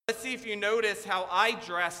see if you notice how I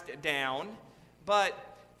dressed down. But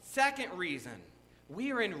second reason,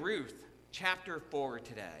 we are in Ruth chapter 4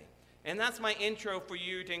 today. And that's my intro for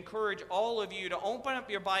you, to encourage all of you to open up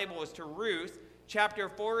your Bibles to Ruth chapter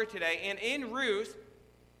 4 today. And in Ruth,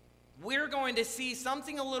 we're going to see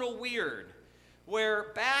something a little weird,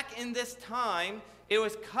 where back in this time, it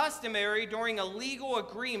was customary during a legal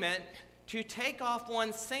agreement to take off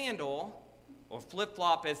one's sandal, or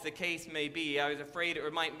flip-flop as the case may be. I was afraid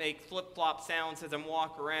it might make flip-flop sounds as I'm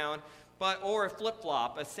walking around, or a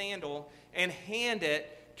flip-flop, a sandal, and hand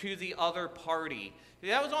it to the other party.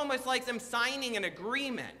 That was almost like them signing an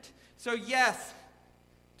agreement. So yes,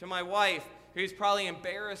 to my wife, who's probably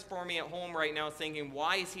embarrassed for me at home right now, thinking,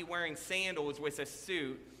 why is he wearing sandals with a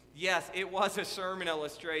suit? Yes, it was a sermon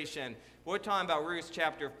illustration. We're talking about Ruth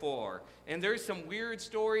chapter 4. And there's some weird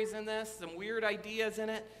stories in this, some weird ideas in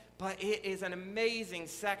it, but it is an amazing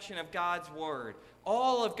section of God's Word.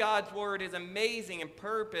 All of God's Word is amazing in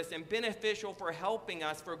purpose and beneficial for helping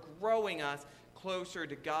us, for growing us closer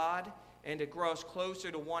to God and to grow us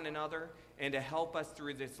closer to one another and to help us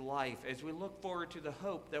through this life as we look forward to the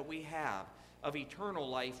hope that we have of eternal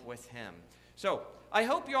life with Him. So I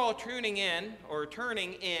hope you're all tuning in or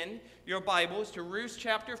turning in your Bibles to Ruth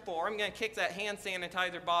chapter 4. I'm going to kick that hand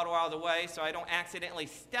sanitizer bottle out of the way so I don't accidentally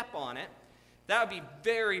step on it. That would be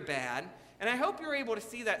very bad. And I hope you're able to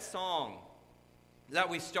see that song that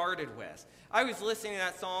we started with. I was listening to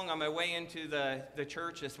that song on my way into the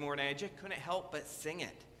church this morning. I just couldn't help but sing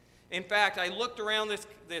it. In fact, I looked around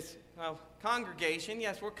this congregation.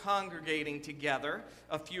 Yes, we're congregating together,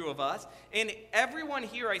 a few of us. And everyone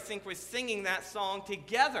here, I think, was singing that song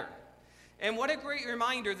together. And what a great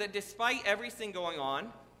reminder that despite everything going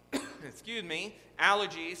on, excuse me,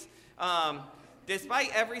 allergies,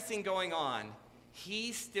 despite everything going on,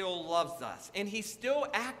 He still loves us. And He's still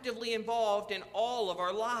actively involved in all of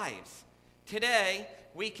our lives. Today,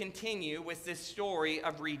 we continue with this story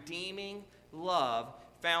of redeeming love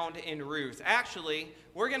found in Ruth. Actually,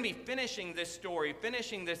 we're going to be finishing this story,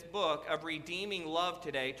 finishing this book of redeeming love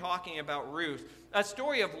today, talking about Ruth. A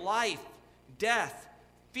story of life, death,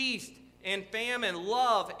 feast, and famine,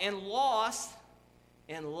 love and loss,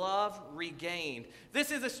 and love regained.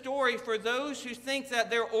 This is a story for those who think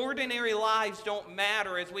that their ordinary lives don't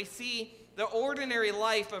matter, as we see the ordinary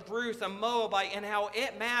life of Ruth, a Moabite, and how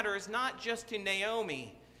it matters not just to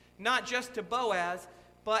Naomi, not just to Boaz,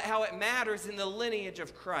 but how it matters in the lineage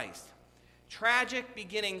of Christ. Tragic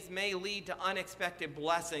beginnings may lead to unexpected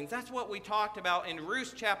blessings. That's what we talked about in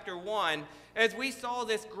Ruth chapter 1, as we saw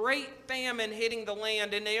this great famine hitting the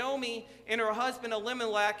land, and Naomi and her husband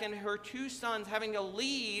Elimelech and her 2 sons having to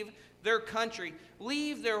leave their country,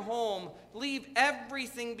 leave their home, leave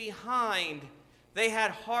everything behind. They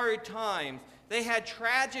had hard times. They had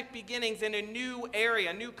tragic beginnings in a new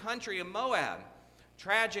area, a new country of Moab.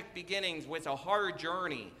 Tragic beginnings with a hard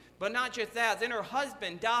journey. But not just that, then her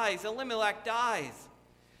husband dies, Elimelech dies,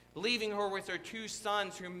 leaving her with her 2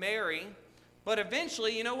 sons who marry. But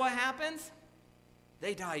eventually, you know what happens?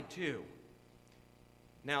 They died too.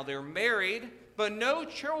 Now they're married, but no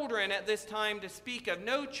children at this time to speak of,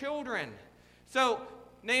 no children. So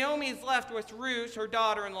Naomi is left with Ruth, her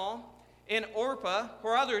daughter-in-law, and Orpah,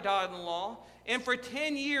 her other daughter-in-law. And for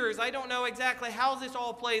 10 years, I don't know exactly how this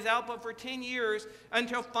all plays out, but for 10 years,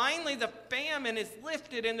 until finally the famine is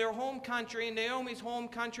lifted in their home country, in Naomi's home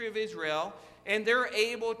country of Israel, and they're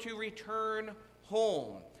able to return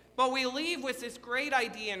home. But we leave with this great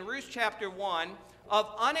idea in Ruth chapter 1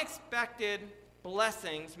 of unexpected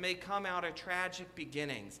blessings may come out of tragic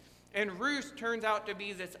beginnings. And Ruth turns out to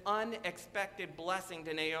be this unexpected blessing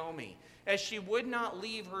to Naomi, as she would not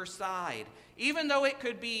leave her side, even though it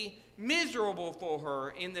could be miserable for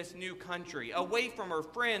her in this new country, away from her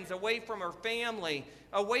friends, away from her family,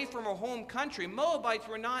 away from her home country. Moabites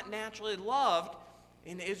were not naturally loved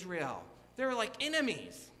in Israel. They were like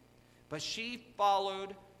enemies. But she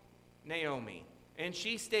followed Naomi, and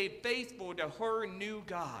she stayed faithful to her new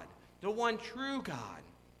God, the one true God.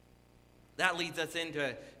 That leads us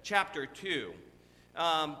into chapter 2.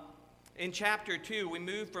 In chapter 2, we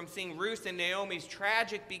move from seeing Ruth and Naomi's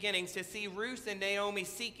tragic beginnings to see Ruth and Naomi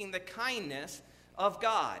seeking the kindness of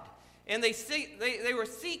God. And they were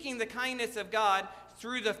seeking the kindness of God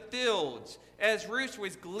through the fields as Ruth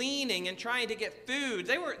was gleaning and trying to get food.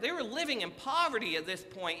 They were living in poverty at this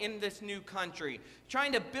point in this new country,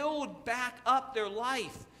 trying to build back up their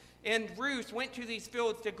life. And Ruth went to these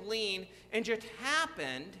fields to glean and just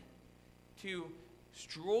happened to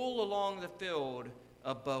stroll along the field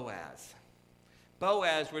of Boaz.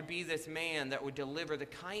 Boaz would be this man that would deliver the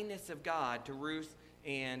kindness of God to Ruth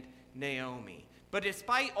and Naomi. But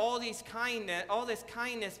despite all this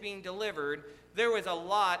kindness being delivered, there was a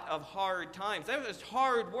lot of hard times. There was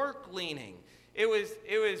hard work gleaning. It was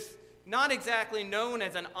not exactly known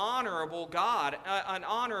as an honorable job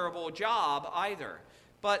either.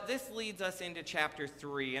 But this leads us into chapter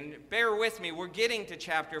 3. And bear with me, we're getting to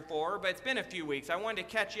chapter 4, but it's been a few weeks. I wanted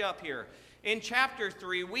to catch you up here. In chapter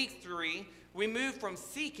 3, week 3, we move from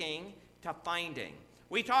seeking to finding.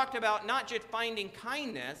 We talked about not just finding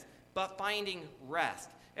kindness, but finding rest.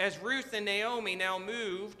 As Ruth and Naomi now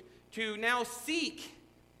moved to now seek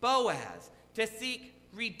Boaz, to seek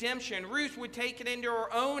redemption. Ruth would take it into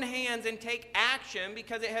her own hands and take action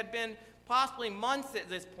because it had been possibly months at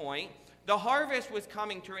this point. The harvest was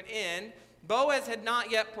coming to an end. Boaz had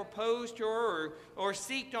not yet proposed to her or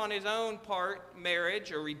seeked on his own part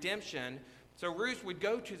marriage or redemption. So Ruth would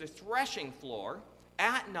go to the threshing floor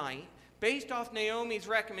at night, based off Naomi's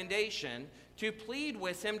recommendation, to plead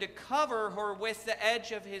with him to cover her with the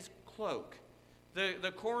edge of his cloak,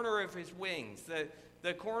 the corner of his wings,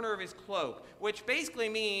 the corner of his cloak, which basically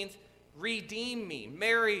means redeem me,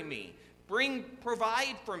 marry me,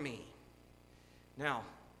 provide for me. Now,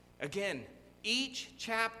 again, each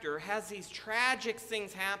chapter has these tragic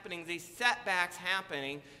things happening, these setbacks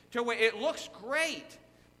happening, to where it looks great,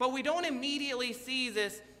 but we don't immediately see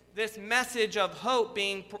this message of hope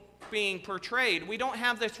being portrayed. We don't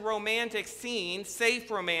have this romantic scene, safe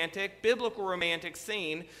romantic, biblical romantic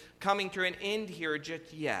scene coming to an end here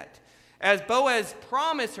just yet. As Boaz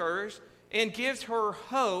promises her and gives her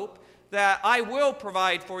hope that I will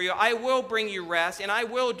provide for you, I will bring you rest, and I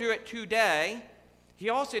will do it today, he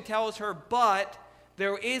also tells her, but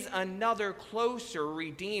there is another closer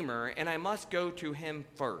Redeemer, and I must go to him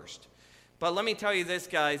first. But let me tell you this,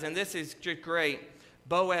 guys, and this is just great.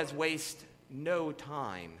 Boaz wastes no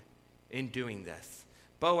time in doing this.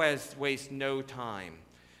 Boaz wastes no time.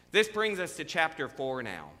 This brings us to chapter 4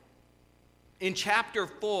 now. In chapter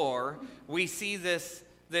 4, we see this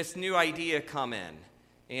new idea come in.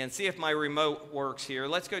 And see if my remote works here.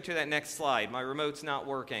 Let's go to that next slide. My remote's not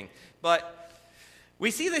working. But we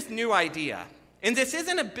see this new idea. And this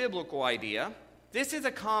isn't a biblical idea. This is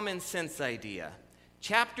a common sense idea.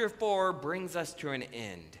 Chapter 4 brings us to an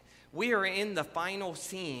end. We are in the final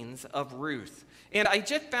scenes of Ruth. And I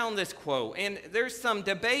just found this quote, and there's some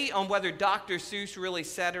debate on whether Dr. Seuss really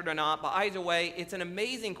said it or not, but either way, it's an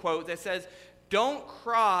amazing quote that says, "Don't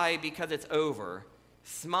cry because it's over,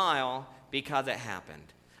 smile because it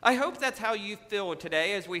happened." I hope that's how you feel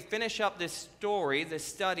today as we finish up this story, this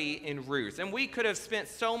study in Ruth. And we could have spent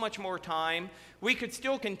so much more time. We could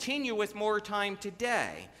still continue with more time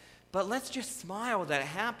today. But let's just smile that it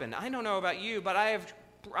happened. I don't know about you, but I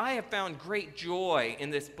have found great joy in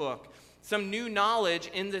this book, some new knowledge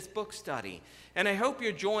in this book study. And I hope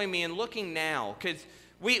you'll join me in looking now, because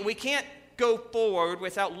we can't go forward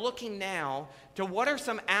without looking now to what are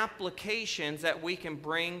some applications that we can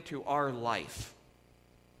bring to our life.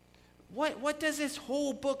 What does this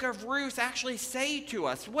whole book of Ruth actually say to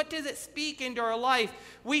us? What does it speak into our life?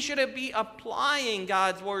 We should be applying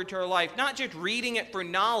God's word to our life, not just reading it for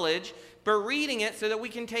knowledge, but reading it so that we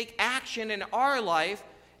can take action in our life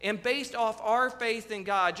and based off our faith in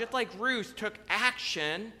God. Just like Ruth took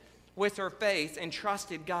action with her faith and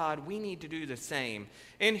trusted God, we need to do the same.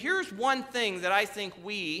 And here's one thing that I think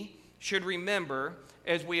we should remember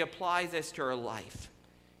as we apply this to our life.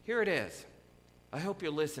 Here it is. I hope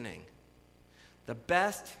you're listening. The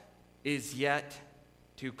best is yet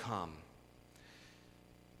to come.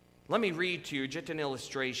 Let me read to you just an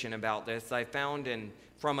illustration about this I found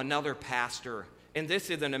from another pastor. And this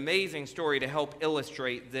is an amazing story to help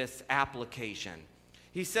illustrate this application.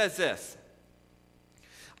 He says this: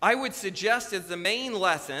 I would suggest as the main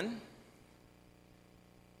lesson,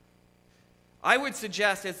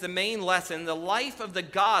 the life of the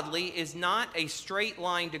godly is not a straight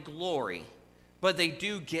line to glory, but they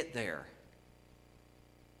do get there.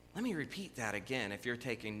 Let me repeat that again if you're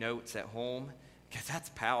taking notes at home, because that's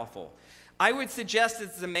powerful. I would suggest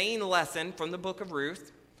it's the main lesson from the book of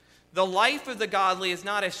Ruth. The life of the godly is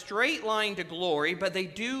not a straight line to glory, but they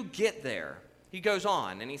do get there. He goes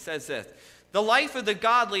on and he says this: the life of the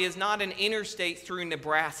godly is not an interstate through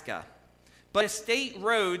Nebraska, but a state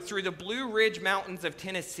road through the Blue Ridge Mountains of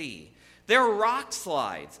Tennessee. There are rock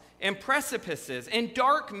slides and precipices and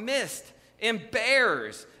dark mist and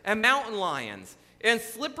bears and mountain lions and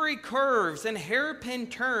slippery curves and hairpin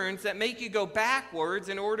turns that make you go backwards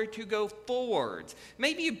in order to go forwards.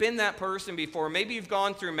 Maybe you've been that person before. Maybe you've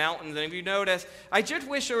gone through mountains, and if you notice, I just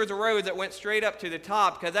wish there was a road that went straight up to the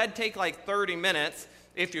top, because that'd take like 30 minutes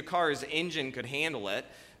if your car's engine could handle it.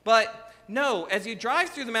 But no, as you drive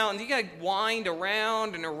through the mountains, you got to wind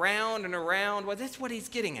around and around and around. Well, that's what he's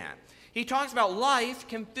getting at. He talks about life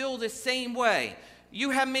can feel the same way.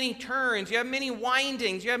 You have many turns, you have many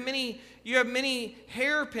windings, you have many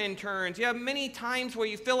hairpin turns, you have many times where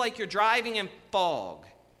you feel like you're driving in fog.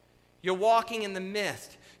 You're walking in the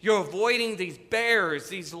mist. You're avoiding these bears,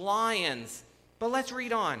 these lions. But let's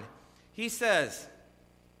read on. He says,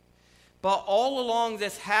 but all along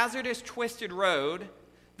this hazardous, twisted road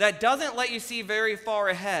that doesn't let you see very far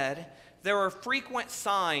ahead, there are frequent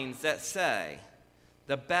signs that say,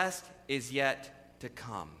 the best is yet to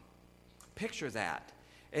come. Picture that.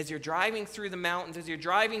 As you're driving through the mountains, as you're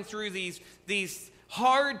driving through these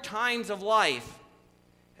hard times of life,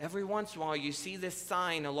 every once in a while you see this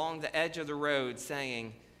sign along the edge of the road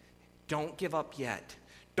saying, don't give up yet.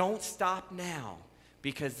 Don't stop now,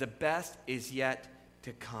 because the best is yet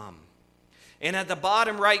to come. And at the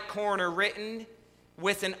bottom right corner, written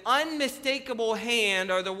with an unmistakable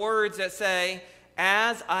hand, are the words that say,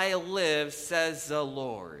 as I live, says the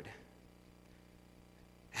Lord.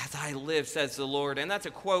 As I live, says the Lord. And that's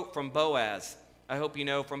a quote from Boaz. I hope you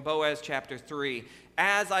know, from Boaz chapter 3.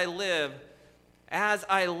 As I live,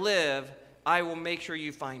 I will make sure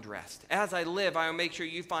you find rest. As I live, I will make sure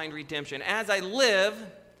you find redemption. As I live,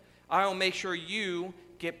 I will make sure you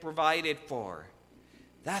get provided for.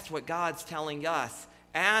 That's what God's telling us.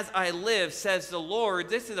 As I live, says the Lord.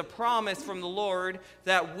 This is a promise from the Lord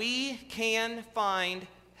that we can find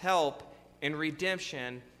help and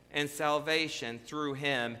redemption and salvation through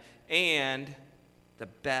him, and the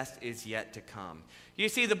best is yet to come. You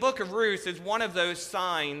see, the book of Ruth is one of those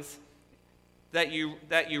signs that you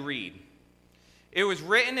read. It was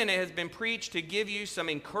written and it has been preached to give you some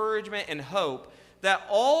encouragement and hope that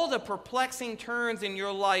all the perplexing turns in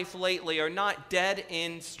your life lately are not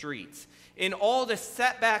dead-end streets. In all the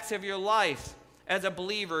setbacks of your life as a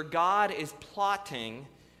believer, God is plotting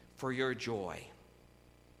for your joy.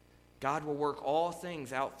 God will work all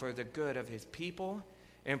things out for the good of his people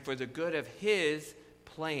and for the good of his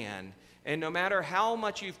plan. And no matter how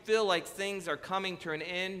much you feel like things are coming to an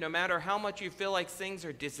end, no matter how much you feel like things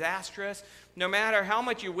are disastrous, no matter how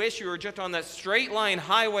much you wish you were just on that straight line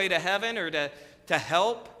highway to heaven or to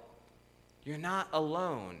help, you're not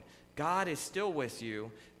alone. God is still with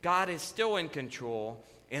you. God is still in control,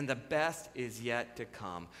 and the best is yet to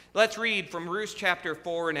come. Let's read from Ruth chapter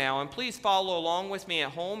 4 now, and please follow along with me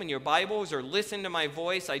at home in your Bibles or listen to my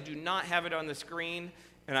voice. I do not have it on the screen,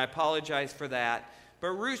 and I apologize for that. But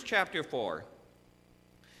Ruth chapter 4.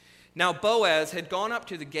 Now Boaz had gone up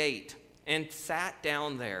to the gate and sat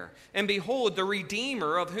down there, and behold, the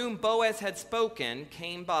Redeemer of whom Boaz had spoken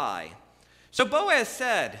came by. So Boaz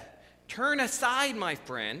said, turn aside, my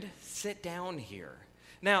friend, sit down here.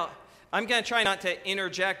 Now, I'm going to try not to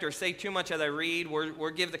interject or say too much as I read. We'll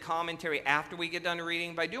give the commentary after we get done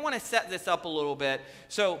reading, but I do want to set this up a little bit.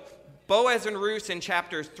 So Boaz and Ruth in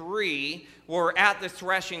chapter 3 were at the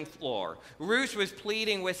threshing floor. Ruth was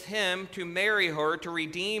pleading with him to marry her, to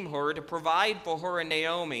redeem her, to provide for her and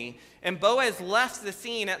Naomi. And Boaz left the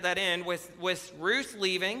scene at that end with Ruth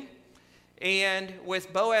leaving, and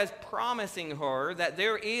with Boaz promising her that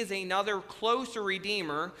there is another closer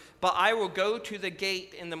redeemer, but I will go to the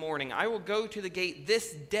gate in the morning. I will go to the gate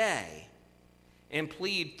this day and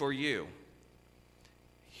plead for you.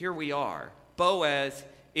 Here we are. Boaz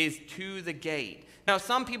is to the gate. Now,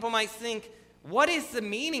 some people might think, what is the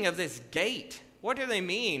meaning of this gate? What do they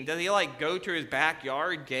mean? Does he go to his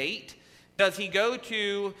backyard gate? Does he go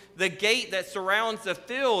to the gate that surrounds the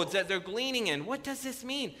fields that they're gleaning in? What does this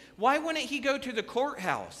mean? Why wouldn't he go to the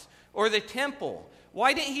courthouse or the temple?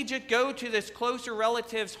 Why didn't he just go to this closer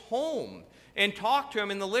relative's home and talk to him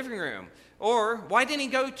in the living room? Or why didn't he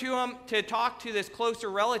go to him to talk to this closer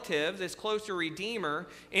relative, this closer redeemer,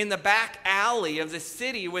 in the back alley of the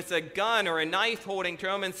city with a gun or a knife holding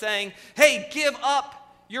to him and saying, hey, give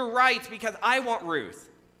up your rights because I want Ruth?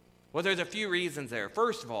 Well, there's a few reasons there.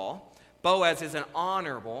 First of all, Boaz is an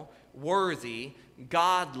honorable, worthy,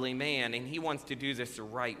 godly man, and he wants to do this the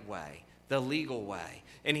right way, the legal way.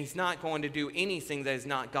 And he's not going to do anything that is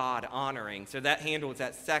not God-honoring. So that handles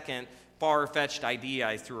that second far-fetched idea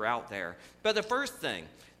I threw out there. But the first thing,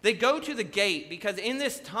 they go to the gate because in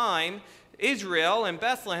this time, Israel and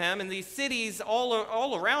Bethlehem and these cities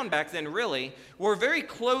all around back then really were very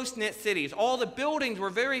close-knit cities. All the buildings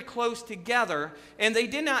were very close together, and they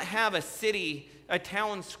did not have a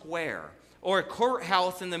town square or a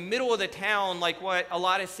courthouse in the middle of the town like what a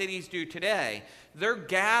lot of cities do today. Their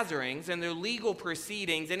gatherings and their legal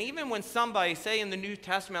proceedings, and even when somebody, say in the New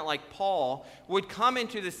Testament like Paul, would come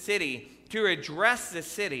into the city to address the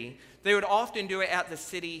city, they would often do it at the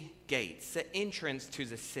city gates, the entrance to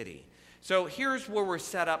the city. So here's where we're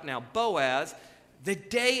set up now. Boaz, the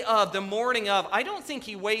day of, the morning of, I don't think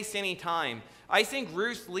he wastes any time. I think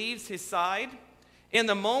Ruth leaves his side. In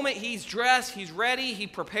the moment he's dressed, he's ready, he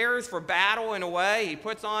prepares for battle in a way, he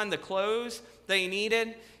puts on the clothes that he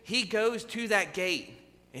needed. He goes to that gate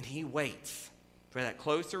and he waits for that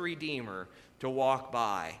closer Redeemer to walk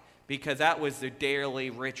by, because that was the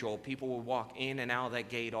daily ritual. People would walk in and out of that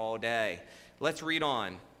gate all day. Let's read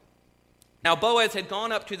on. Now Boaz had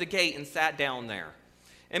gone up to the gate and sat down there.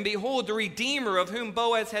 And behold, the Redeemer of whom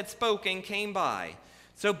Boaz had spoken came by.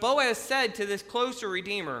 So Boaz said to this closer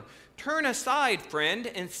Redeemer, "Turn aside, friend,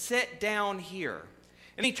 and sit down here."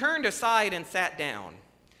 And he turned aside and sat down.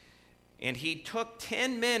 And he took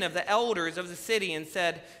 10 men of the elders of the city and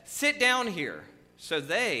said, "Sit down here." So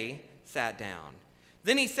they sat down.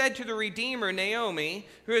 Then he said to the Redeemer, Naomi,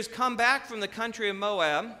 who has come back from the country of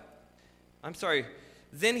Moab,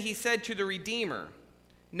 Then he said to the Redeemer,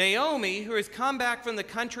 Naomi, who has come back from the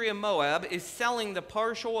country of Moab, is selling the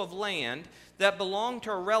parcel of land that belonged to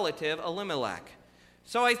her relative Elimelech.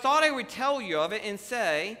 So I thought I would tell you of it and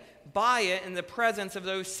say, buy it in the presence of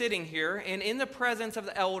those sitting here and in the presence of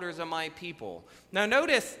the elders of my people. Now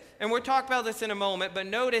notice, and we'll talk about this in a moment, but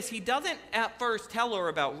notice he doesn't at first tell her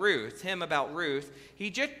about Ruth, him about Ruth. He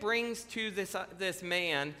just brings to this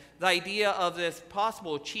man the idea of this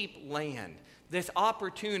possible cheap land, this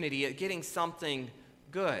opportunity at getting something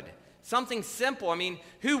good, something simple. I mean,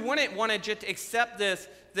 who wouldn't want to just accept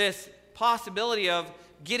this possibility of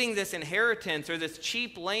getting this inheritance or this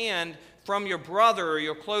cheap land from your brother or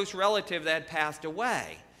your close relative that had passed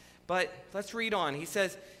away? But let's read on. He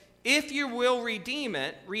says, if you will redeem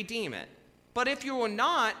it, redeem it. But if you will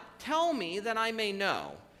not, tell me that I may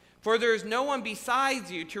know. For there is no one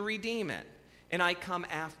besides you to redeem it, and I come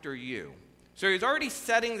after you. So he's already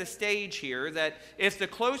setting the stage here that if the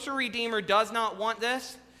closer Redeemer does not want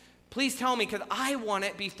this, please tell me, because I want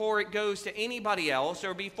it before it goes to anybody else,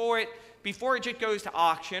 or before it just goes to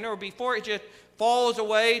auction, or before it just falls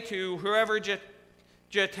away to whoever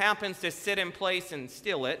just happens to sit in place and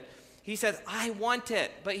steal it. He says, I want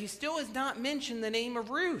it. But he still has not mentioned the name of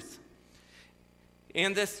Ruth.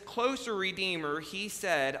 And this closer Redeemer, he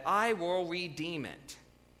said, I will redeem it.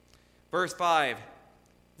 Verse 5,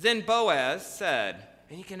 then Boaz said,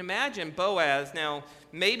 and you can imagine Boaz, now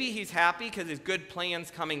maybe he's happy because his good plan's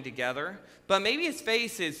coming together, but maybe his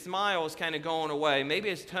face, his smile is kind of going away. Maybe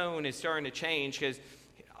his tone is starting to change, because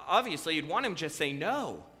obviously you'd want him to just say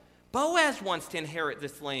no. Boaz wants to inherit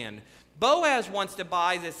this land. Boaz wants to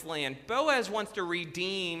buy this land. Boaz wants to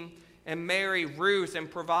redeem and marry Ruth and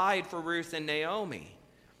provide for Ruth and Naomi.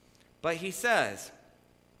 But he says,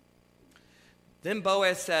 then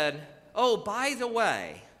Boaz said, oh, by the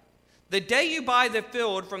way, the day you buy the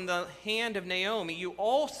field from the hand of Naomi, you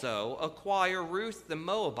also acquire Ruth the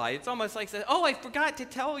Moabite. It's almost like saying, oh, I forgot to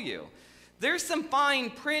tell you. There's some fine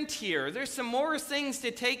print here. There's some more things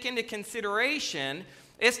to take into consideration.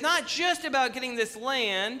 It's not just about getting this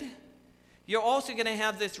land. You're also going to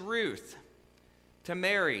have this Ruth to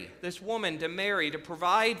marry, this woman to marry, to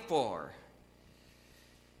provide for.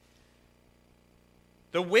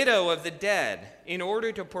 The widow of the dead, in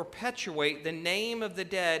order to perpetuate the name of the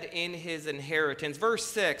dead in his inheritance. Verse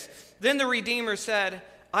 6, then the Redeemer said,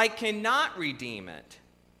 I cannot redeem it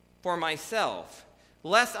for myself,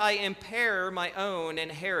 lest I impair my own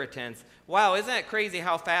inheritance. Wow, isn't that crazy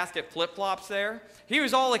how fast it flip-flops there? He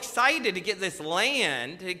was all excited to get this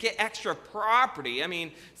land, to get extra property. I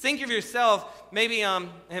mean, think of yourself, maybe, and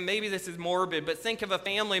maybe this is morbid, but think of a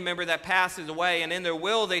family member that passes away, and in their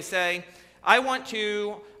will they say, I want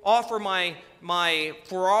to offer my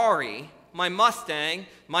Ferrari, my Mustang,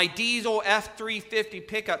 my diesel F-350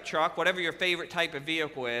 pickup truck, whatever your favorite type of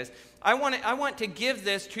vehicle is. I want to give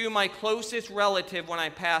this to my closest relative when I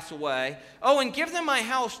pass away. Oh, and give them my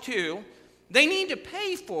house too. They need to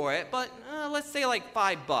pay for it, but let's say like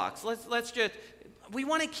 $5. We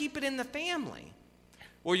want to keep it in the family.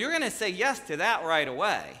 Well, you're going to say yes to that right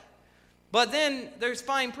away. But then there's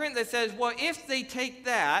fine print that says, well, if they take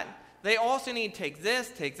that, they also need to take this,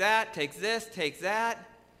 take that, take this, take that.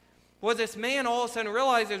 Well, this man all of a sudden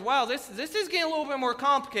realizes, wow, this is getting a little bit more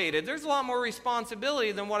complicated. There's a lot more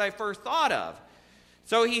responsibility than what I first thought of.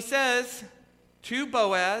 So he says to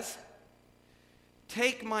Boaz,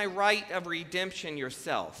 take my right of redemption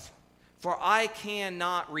yourself, for I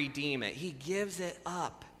cannot redeem it. He gives it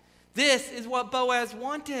up. This is what Boaz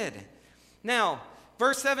wanted. Now,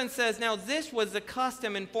 verse 7 says, now this was the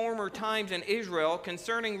custom in former times in Israel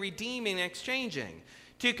concerning redeeming and exchanging.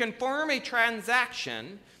 To confirm a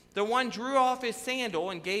transaction, the one drew off his sandal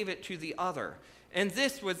and gave it to the other. And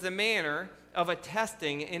this was the manner of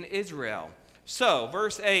attesting in Israel. So,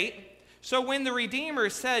 verse 8, So when the Redeemer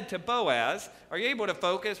said to Boaz, are you able to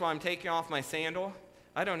focus while I'm taking off my sandal?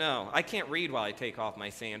 I don't know. I can't read while I take off my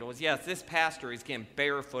sandals. Yes, this pastor is getting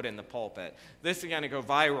barefoot in the pulpit. This is going to go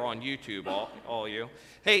viral on YouTube, all you.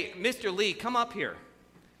 Hey, Mr. Lee, come up here.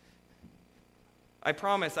 I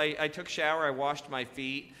promise I took a shower. I washed my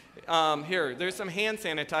feet. Here, there's some hand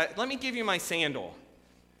sanitizer. Let me give you my sandal.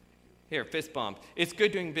 Here, fist bump. It's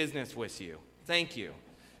good doing business with you. Thank you.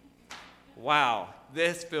 Wow,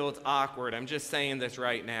 this feels awkward. I'm just saying this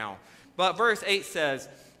right now. But verse 8 says,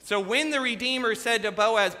 so when the Redeemer said to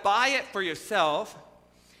Boaz, buy it for yourself,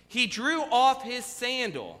 he drew off his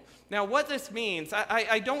sandal. Now, what this means,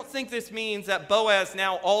 I don't think this means that Boaz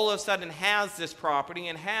now all of a sudden has this property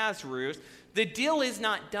and has Ruth. The deal is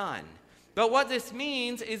not done. But what this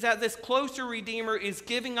means is that this closer Redeemer is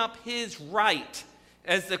giving up his right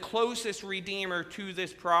as the closest Redeemer to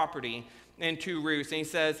this property and to Ruth. And he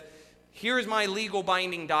says, here is my legal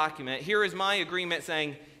binding document. Here is my agreement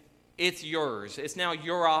saying, it's yours. It's now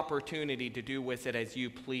your opportunity to do with it as you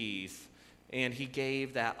please. And he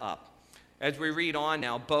gave that up. As we read on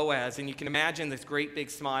now, Boaz, and you can imagine this great big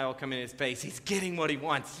smile come in his face. He's getting what he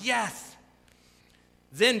wants. Yes!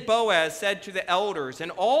 Then Boaz said to the elders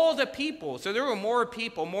and all the people, so there were more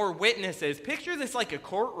people, more witnesses. Picture this like a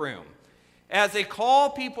courtroom. As they call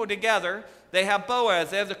people together, they have Boaz,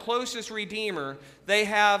 they have the closest Redeemer, they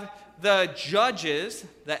have the judges,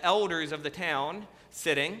 the elders of the town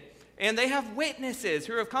sitting, and they have witnesses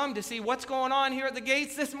who have come to see what's going on here at the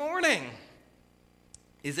gates this morning.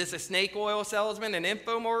 Is this a snake oil salesman, an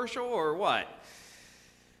infomercial, or what?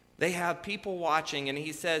 They have people watching, and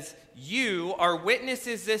he says, you are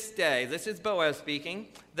witnesses this day, this is Boaz speaking,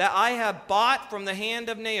 that I have bought from the hand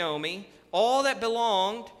of Naomi all that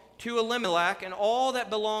belonged to Elimelech and all that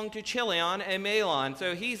belonged to Chilion and Mahlon.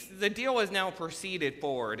 So the deal is now proceeded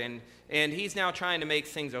forward, and he's now trying to make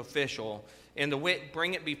things official and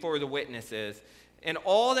bring it before the witnesses. And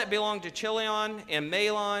all that belonged to Chilion and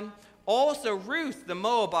Mahlon, also Ruth the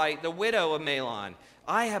Moabite, the widow of Mahlon,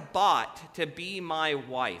 I have bought to be my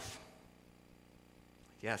wife.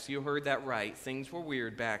 Yes, you heard that right. Things were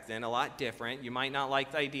weird back then, a lot different. You might not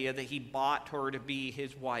like the idea that he bought her to be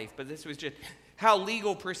his wife, but this was just how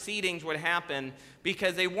legal proceedings would happen,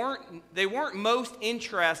 because they weren't most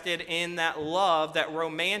interested in that love, that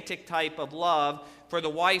romantic type of love for the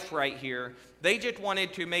wife right here. They just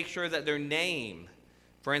wanted to make sure that their name,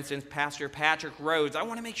 for instance, Pastor Patrick Rhodes, I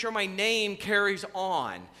want to make sure my name carries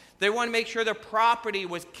on. They want to make sure their property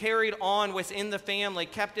was carried on within the family,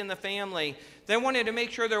 kept in the family. They wanted to make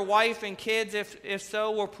sure their wife and kids, if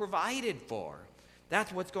so, were provided for.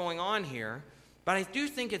 That's what's going on here. But I do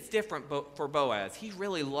think it's different for Boaz. He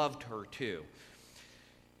really loved her too.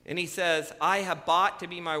 And he says, I have bought to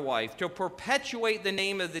be my wife, to perpetuate the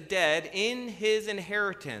name of the dead in his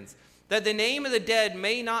inheritance, that the name of the dead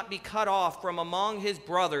may not be cut off from among his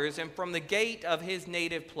brothers and from the gate of his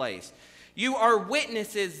native place. You are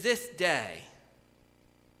witnesses this day.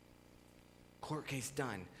 Court case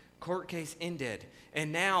done. Court case ended.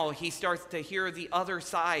 And now he starts to hear the other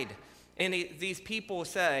side. And these people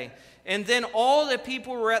say, and then all the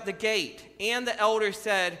people were at the gate, and the elders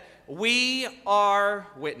said, we are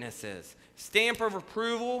witnesses. Stamp of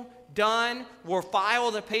approval, done. We'll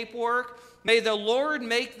file the paperwork. May the Lord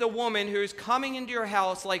make the woman who is coming into your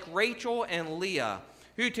house like Rachel and Leah,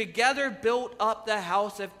 who together built up the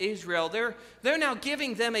house of Israel. They're now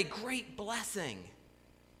giving them a great blessing.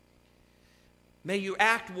 May you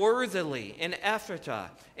act worthily in Ephratah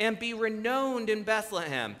and be renowned in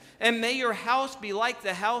Bethlehem. And may your house be like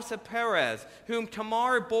the house of Perez, whom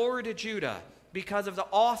Tamar bore to Judah, because of the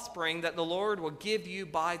offspring that the Lord will give you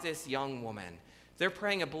by this young woman. They're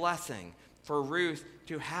praying a blessing for Ruth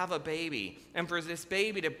to have a baby, and for this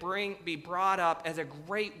baby to be brought up as a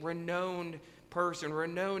great renowned person,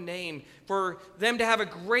 renowned name, for them to have a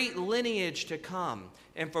great lineage to come,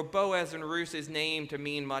 and for Boaz and Ruth's name to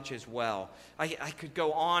mean much as well. I could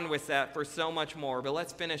go on with that for so much more, but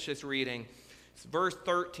let's finish this reading. It's verse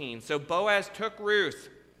 13. So Boaz took Ruth,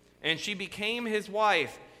 and she became his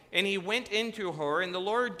wife, and he went into her, and the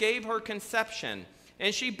Lord gave her conception,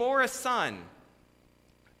 and she bore a son.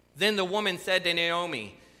 Then the woman said to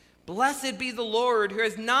Naomi, Blessed be the Lord, who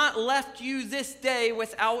has not left you this day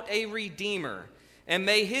without a redeemer, and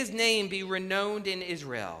may his name be renowned in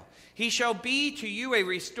Israel. He shall be to you a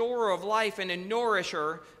restorer of life and a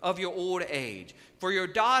nourisher of your old age. For your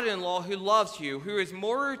daughter-in-law who loves you, who is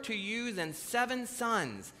more to you than 7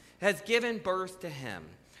 sons, has given birth to him.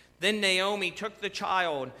 Then Naomi took the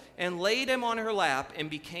child and laid him on her lap and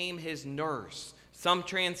became his nurse. Some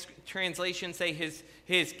translations say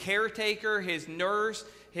his caretaker, his nurse,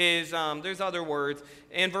 there's other words.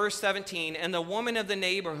 In verse 17, and the women of the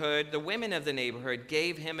neighborhood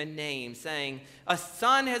gave him a name, saying, a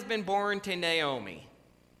son has been born to Naomi.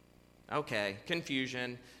 Okay,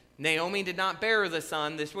 confusion. Naomi did not bear the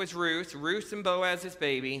son. This was Ruth and Boaz's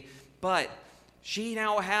baby. But she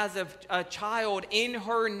now has a child in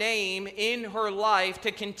her name, in her life,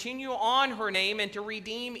 to continue on her name and to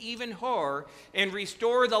redeem even her and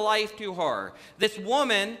restore the life to her. This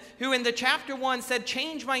woman, who in the chapter 1 said,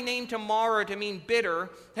 change my name to Mara to mean bitter,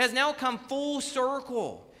 has now come full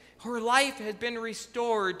circle. Her life has been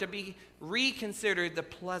restored to be reconsidered the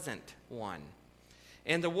pleasant one.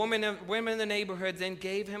 And the women of the neighborhood then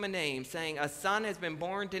gave him a name, saying, a son has been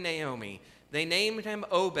born to Naomi. They named him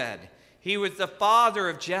Obed. He was the father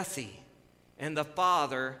of Jesse and the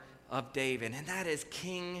father of David. And that is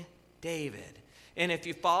King David. And if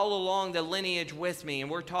you follow along the lineage with me,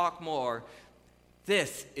 and we'll talk more,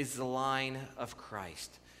 this is the line of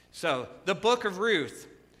Christ. So the book of Ruth,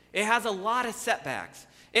 it has a lot of setbacks.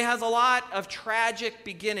 It has a lot of tragic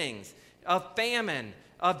beginnings, of famine,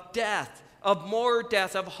 of death, of more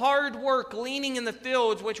death, of hard work gleaning in the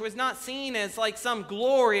fields, which was not seen as like some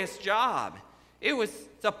glorious job. It was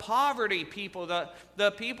the poverty people,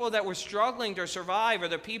 the people that were struggling to survive, or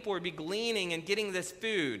the people would be gleaning and getting this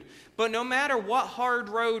food. But no matter what hard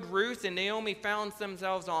road Ruth and Naomi found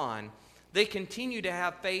themselves on, they continued to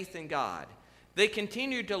have faith in God. They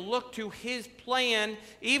continued to look to his plan.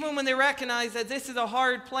 Even when they recognized that this is a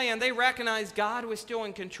hard plan, they recognized God was still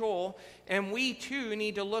in control. And we too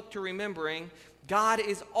need to look to remembering God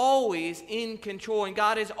is always in control, and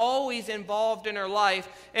God is always involved in our life.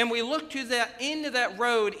 And we look to the end of that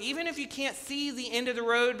road, even if you can't see the end of the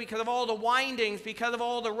road because of all the windings, because of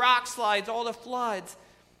all the rock slides, all the floods,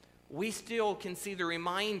 we still can see the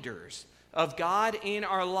reminders of God in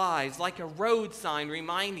our lives, like a road sign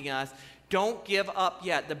reminding us, don't give up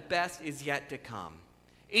yet. The best is yet to come.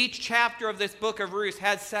 Each chapter of this book of Ruth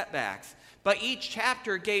had setbacks, but each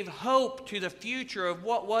chapter gave hope to the future of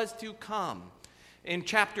what was to come. In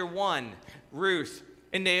chapter 1, Ruth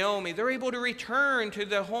and Naomi, they're able to return to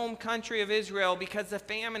the home country of Israel because the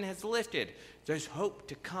famine has lifted. There's hope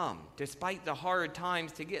to come, despite the hard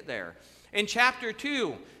times to get there. In chapter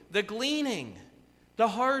 2, the gleaning, the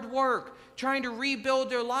hard work, trying to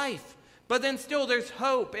rebuild their life. But then still there's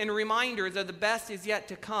hope and reminders of the best is yet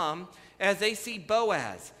to come as they see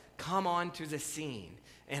Boaz come onto the scene.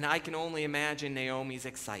 And I can only imagine Naomi's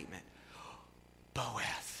excitement.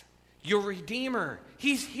 Boaz, your Redeemer,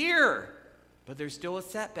 he's here. But there's still a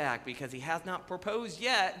setback because he has not proposed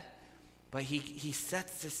yet. But he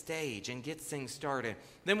sets the stage and gets things started.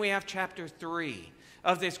 Then we have chapter 3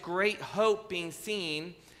 of this great hope being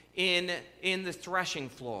seen in the threshing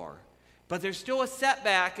floor. But there's still a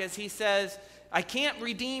setback as he says, I can't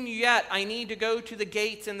redeem you yet. I need to go to the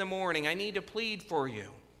gates in the morning. I need to plead for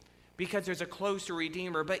you because there's a closer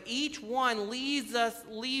Redeemer. But each one leaves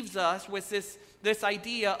us with this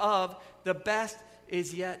idea of the best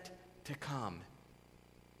is yet to come.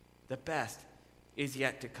 The best is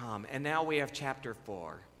yet to come. And now we have chapter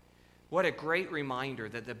 4. What a great reminder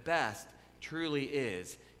that the best truly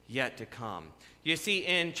is yet to come. You see,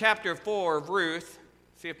 in chapter 4 of Ruth,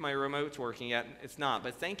 see if my remote's working yet. It's not,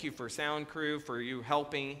 but thank you for sound crew, for you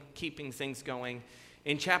helping, keeping things going.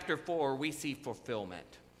 In chapter 4, we see fulfillment.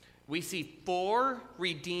 We see 4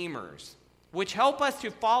 redeemers, which help us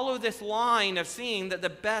to follow this line of seeing that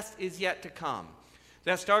the best is yet to come.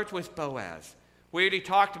 That starts with Boaz. We already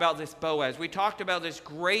talked about this Boaz. We talked about this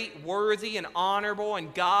great, worthy, and honorable,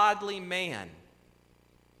 and godly man.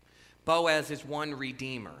 Boaz is one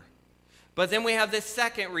redeemer. But then we have this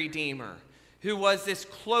second redeemer, who was this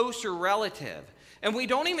closer relative. And we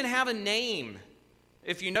don't even have a name.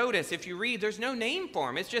 If you notice, if you read, there's no name for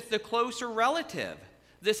him. It's just the closer relative.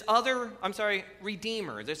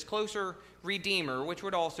 Redeemer, this closer redeemer, which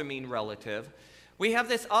would also mean relative. We have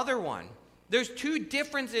this other one. There's 2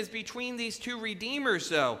 differences between these 2 redeemers,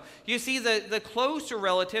 though. You see, the closer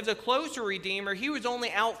relative, the closer redeemer, he was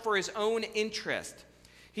only out for his own interest.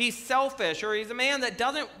 He's selfish, or he's a man that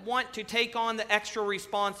doesn't want to take on the extra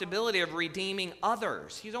responsibility of redeeming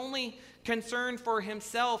others. He's only concerned for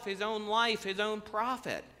himself, his own life, his own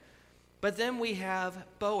profit. But then we have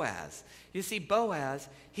Boaz. You see, Boaz,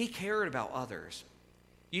 he cared about others.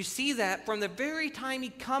 You see that from the very time he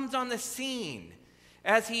comes on the scene,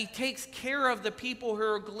 as he takes care of the people who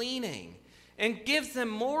are gleaning and gives them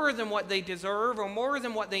more than what they deserve or more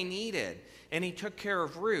than what they needed. And he took care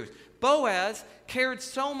of Ruth. Boaz cared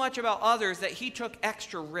so much about others that he took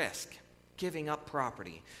extra risk, giving up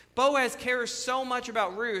property. Boaz cares so much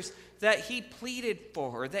about Ruth that he pleaded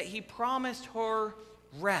for her, that he promised her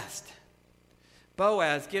rest.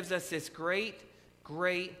 Boaz gives us this great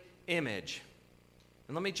image.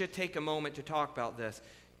 And let me just take a moment to talk about this,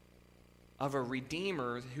 of a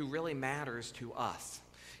redeemer who really matters to us.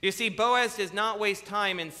 You see, Boaz does not waste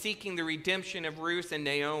time in seeking the redemption of Ruth and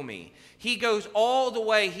Naomi. He goes all the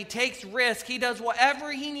way. He takes risk. He does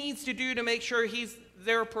whatever he needs to do to make sure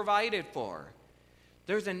they're provided for.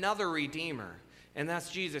 There's another redeemer, and that's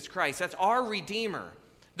Jesus Christ. That's our redeemer,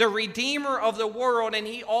 the redeemer of the world, and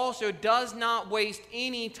he also does not waste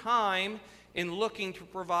any time in looking to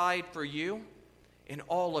provide for you and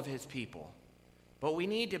all of his people. But we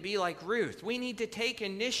need to be like Ruth. We need to take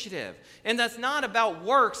initiative. And that's not about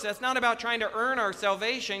works. That's not about trying to earn our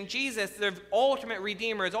salvation. Jesus, the ultimate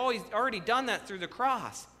Redeemer, has already done that through the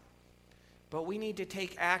cross. But we need to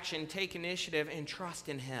take action, take initiative, and trust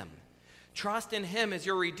in him. Trust in him as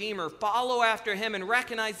your Redeemer. Follow after him and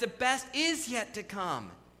recognize the best is yet to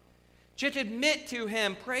come. Just admit to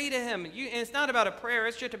him. Pray to him. And it's not about a prayer.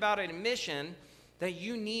 It's just about an admission that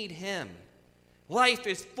you need him. Life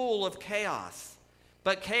is full of chaos.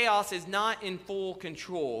 But chaos is not in full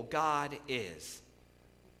control. God is.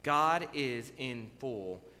 God is in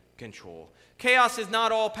full control. Chaos is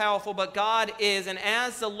not all powerful, but God is. And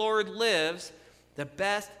as the Lord lives, the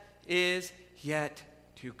best is yet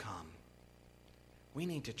to come. We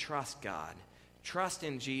need to trust God. Trust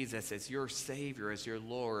in Jesus as your Savior, as your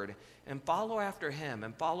Lord, and follow after him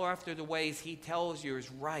and follow after the ways he tells you is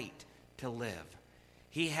right to live.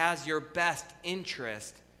 He has your best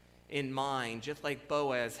interest in mind, just like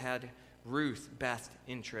Boaz had Ruth's best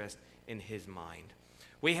interest in his mind.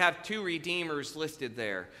 We have two redeemers listed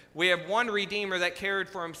there. We have one redeemer that cared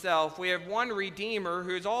for himself. We have one redeemer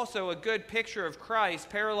who is also a good picture of Christ,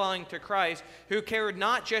 paralleling to Christ, who cared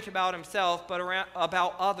not just about himself, but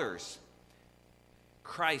about others.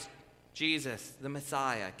 Christ, Jesus, the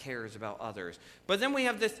Messiah, cares about others. But then we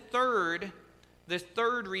have this third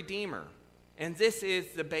redeemer, and this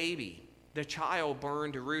is the baby, the child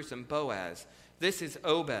born to Ruth and Boaz. This is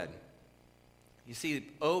Obed. You see,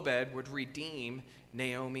 Obed would redeem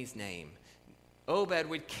Naomi's name. Obed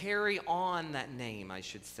would carry on that name, I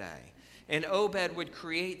should say. And Obed would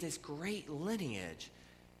create this great lineage,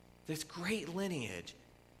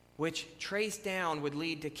 which traced down would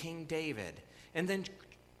lead to King David. And then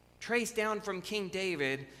traced down from King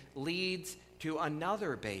David leads to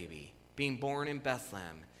another baby being born in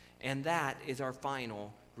Bethlehem. And that is our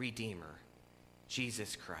final Redeemer,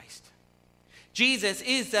 Jesus Christ. Jesus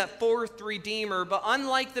is that fourth Redeemer, but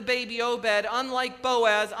unlike the baby Obed, unlike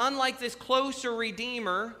Boaz, unlike this closer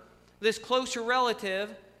Redeemer, this closer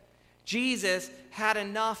relative, Jesus had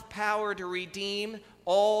enough power to redeem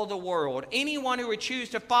all the world. Anyone who would choose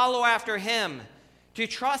to follow after him, to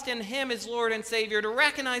trust in him as Lord and Savior, to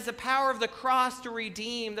recognize the power of the cross to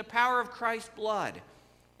redeem, the power of Christ's blood,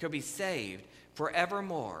 could be saved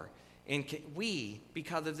forevermore. And we,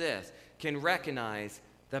 because of this, can recognize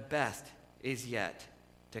the best is yet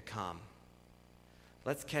to come.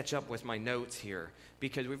 Let's catch up with my notes here,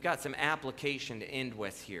 because we've got some application to end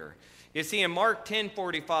with here. You see, in Mark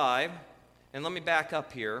 10:45, and let me back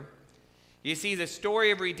up here, you see the story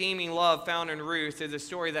of redeeming love found in Ruth is a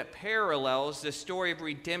story that parallels the story of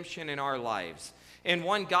redemption in our lives, and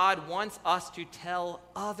one God wants us to tell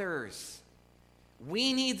others.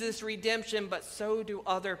 We need this redemption, but so do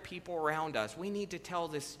other people around us. We need to tell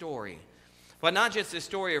this story. But not just the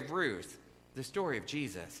story of Ruth, the story of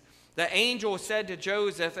Jesus. The angel said to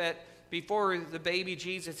Joseph before the baby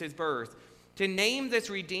Jesus' birth, to name this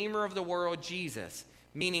Redeemer of the world Jesus,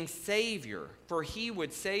 meaning Savior, for he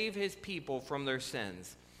would save his people from their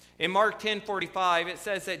sins. In Mark 10:45, it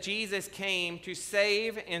says that Jesus came to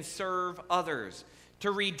save and serve others,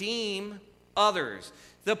 to redeem others.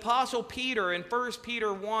 The Apostle Peter in 1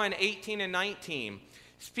 Peter 1:18 and 19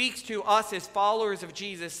 speaks to us as followers of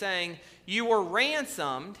Jesus, saying, you were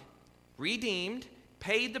ransomed, redeemed,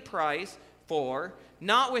 paid the price for,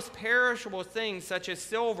 not with perishable things such as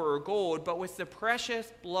silver or gold, but with the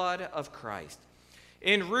precious blood of Christ.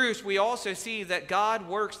 In Ruth, we also see that God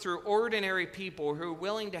works through ordinary people who are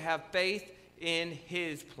willing to have faith in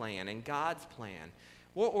his plan, in God's plan.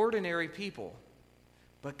 We're ordinary people,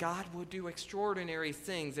 but God will do extraordinary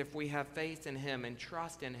things if we have faith in him and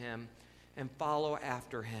trust in him and follow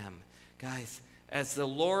after him. Guys, as the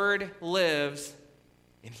Lord lives,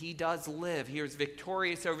 and he does live, he is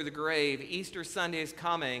victorious over the grave, Easter Sunday is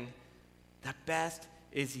coming, the best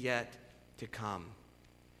is yet to come.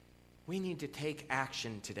 We need to take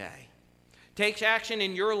action today. Take action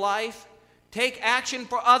in your life. Take action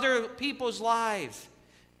for other people's lives.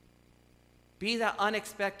 Be that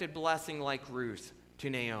unexpected blessing like Ruth to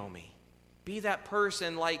Naomi. Be that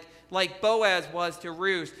person like Boaz was to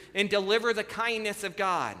Ruth and deliver the kindness of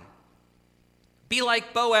God. Be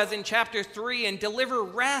like Boaz in chapter 3 and deliver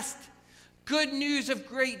rest, good news of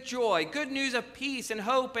great joy, good news of peace and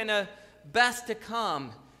hope and a best to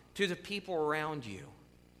come to the people around you.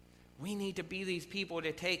 We need to be these people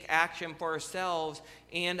to take action for ourselves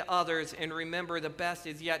and others and remember the best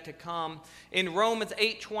is yet to come. In Romans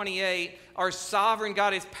 8:28, our sovereign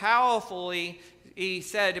God is powerfully, he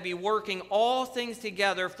said, to be working all things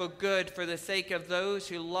together for good for the sake of those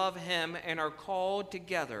who love him and are called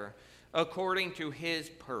together according to his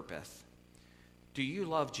purpose. Do you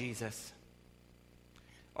love Jesus?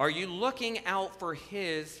 Are you looking out for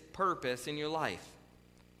his purpose in your life?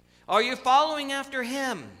 Are you following after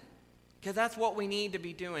him? Because that's what we need to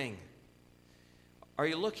be doing. Are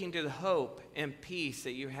you looking to the hope and peace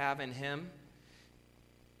that you have in him?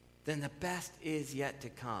 Then the best is yet to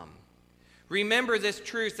come. Remember this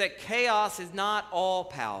truth that chaos is not all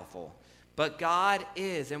powerful, but God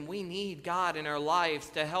is, and we need God in our lives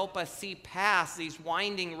to help us see past these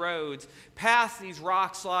winding roads, past these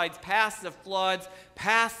rock slides, past the floods,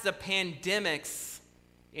 past the pandemics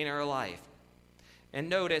in our life. And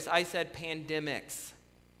notice, I said pandemics.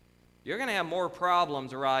 You're going to have more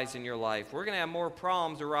problems arise in your life. We're going to have more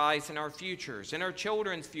problems arise in our futures, in our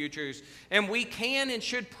children's futures. And we can and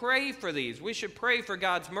should pray for these. We should pray for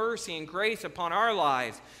God's mercy and grace upon our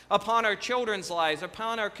lives, upon our children's lives,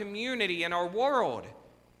 upon our community and our world.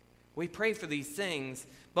 We pray for these things,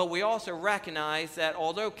 but we also recognize that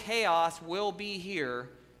although chaos will be here,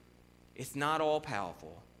 it's not all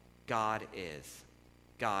powerful. God is.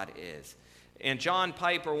 God is. And John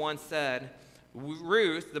Piper once said,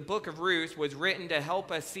 Ruth, the book of Ruth, was written to help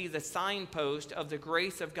us see the signpost of the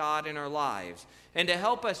grace of God in our lives and to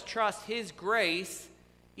help us trust his grace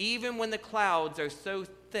even when the clouds are so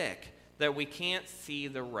thick that we can't see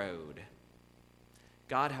the road.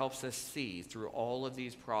 God helps us see through all of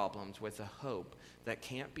these problems with a hope that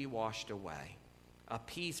can't be washed away, a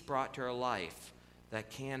peace brought to our life that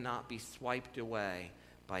cannot be swiped away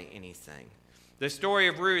by anything. The story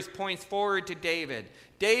of Ruth points forward to David.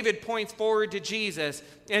 David points forward to Jesus.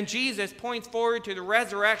 And Jesus points forward to the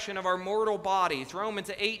resurrection of our mortal bodies. Romans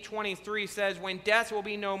 8:23 says, when death will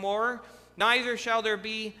be no more, neither shall there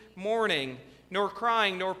be mourning, nor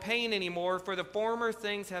crying, nor pain anymore, for the former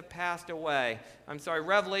things have passed away.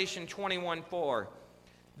 Revelation 21:4.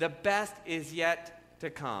 The best is yet to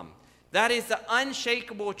come. That is the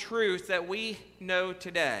unshakable truth that we know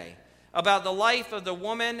today about the life of the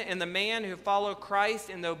woman and the man who follow Christ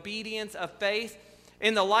in the obedience of faith.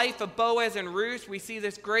 In the life of Boaz and Ruth, we see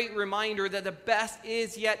this great reminder that the best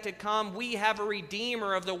is yet to come. We have a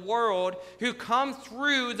Redeemer of the world who comes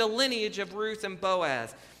through the lineage of Ruth and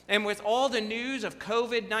Boaz. And with all the news of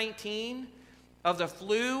COVID-19, of the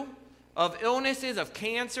flu, of illnesses, of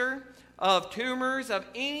cancer, of tumors, of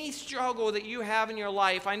any struggle that you have in your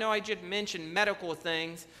life, I know I just mentioned medical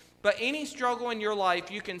things, but any struggle in your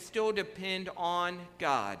life, you can still depend on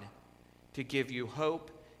God to give you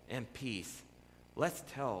hope and peace. Let's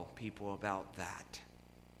tell people about that.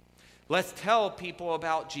 Let's tell people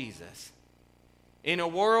about Jesus. In a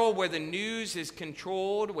world where the news is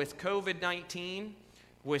controlled with COVID-19,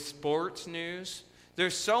 with sports news,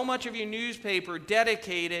 there's so much of your newspaper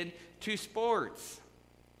dedicated to sports.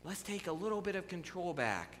 Let's take a little bit of control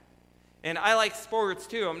back. And I like sports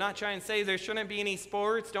too. I'm not trying to say there shouldn't be any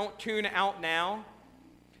sports. Don't tune out now.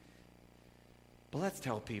 But let's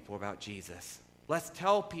tell people about Jesus. Let's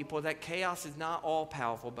tell people that chaos is not all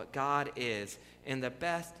powerful, but God is. And the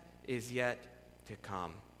best is yet to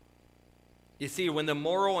come. You see, when the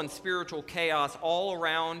moral and spiritual chaos all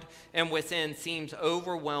around and within seems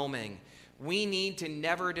overwhelming, we need to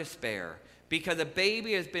never despair, because a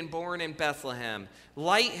baby has been born in Bethlehem.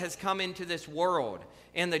 Light has come into this world,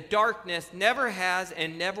 and the darkness never has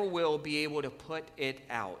and never will be able to put it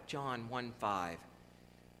out. John 1:5.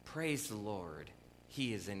 Praise the Lord.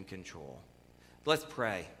 He is in control. Let's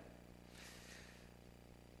pray.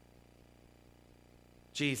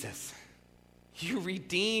 Jesus, you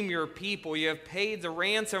redeem your people. You have paid the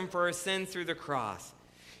ransom for our sins through the cross.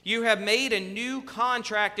 You have made a new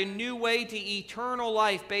contract, a new way to eternal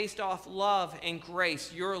life based off love and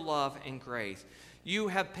grace, your love and grace. You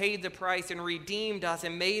have paid the price and redeemed us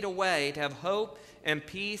and made a way to have hope and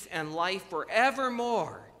peace and life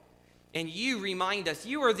forevermore. And you remind us,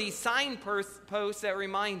 you are these signposts that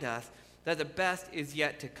remind us that the best is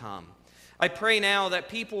yet to come. I pray now that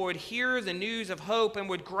people would hear the news of hope and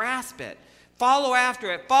would grasp it, follow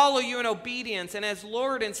after it, follow you in obedience, and as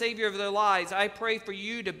Lord and Savior of their lives, I pray for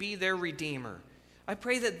you to be their Redeemer. I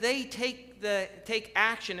pray that they take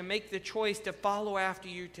action and make the choice to follow after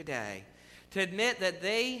you today. to admit that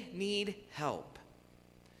they need help.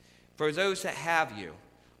 For those that have you,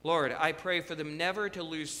 Lord, I pray for them never to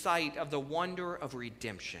lose sight of the wonder of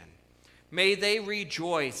redemption. May they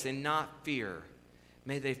rejoice and not fear.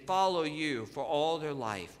 May they follow you for all their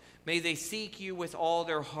life. May they seek you with all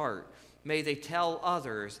their heart. May they tell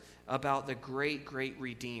others about the great, great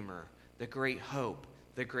Redeemer, the great hope,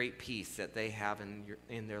 the great peace that they have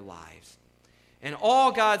in their lives. And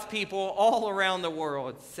all God's people all around the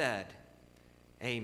world said,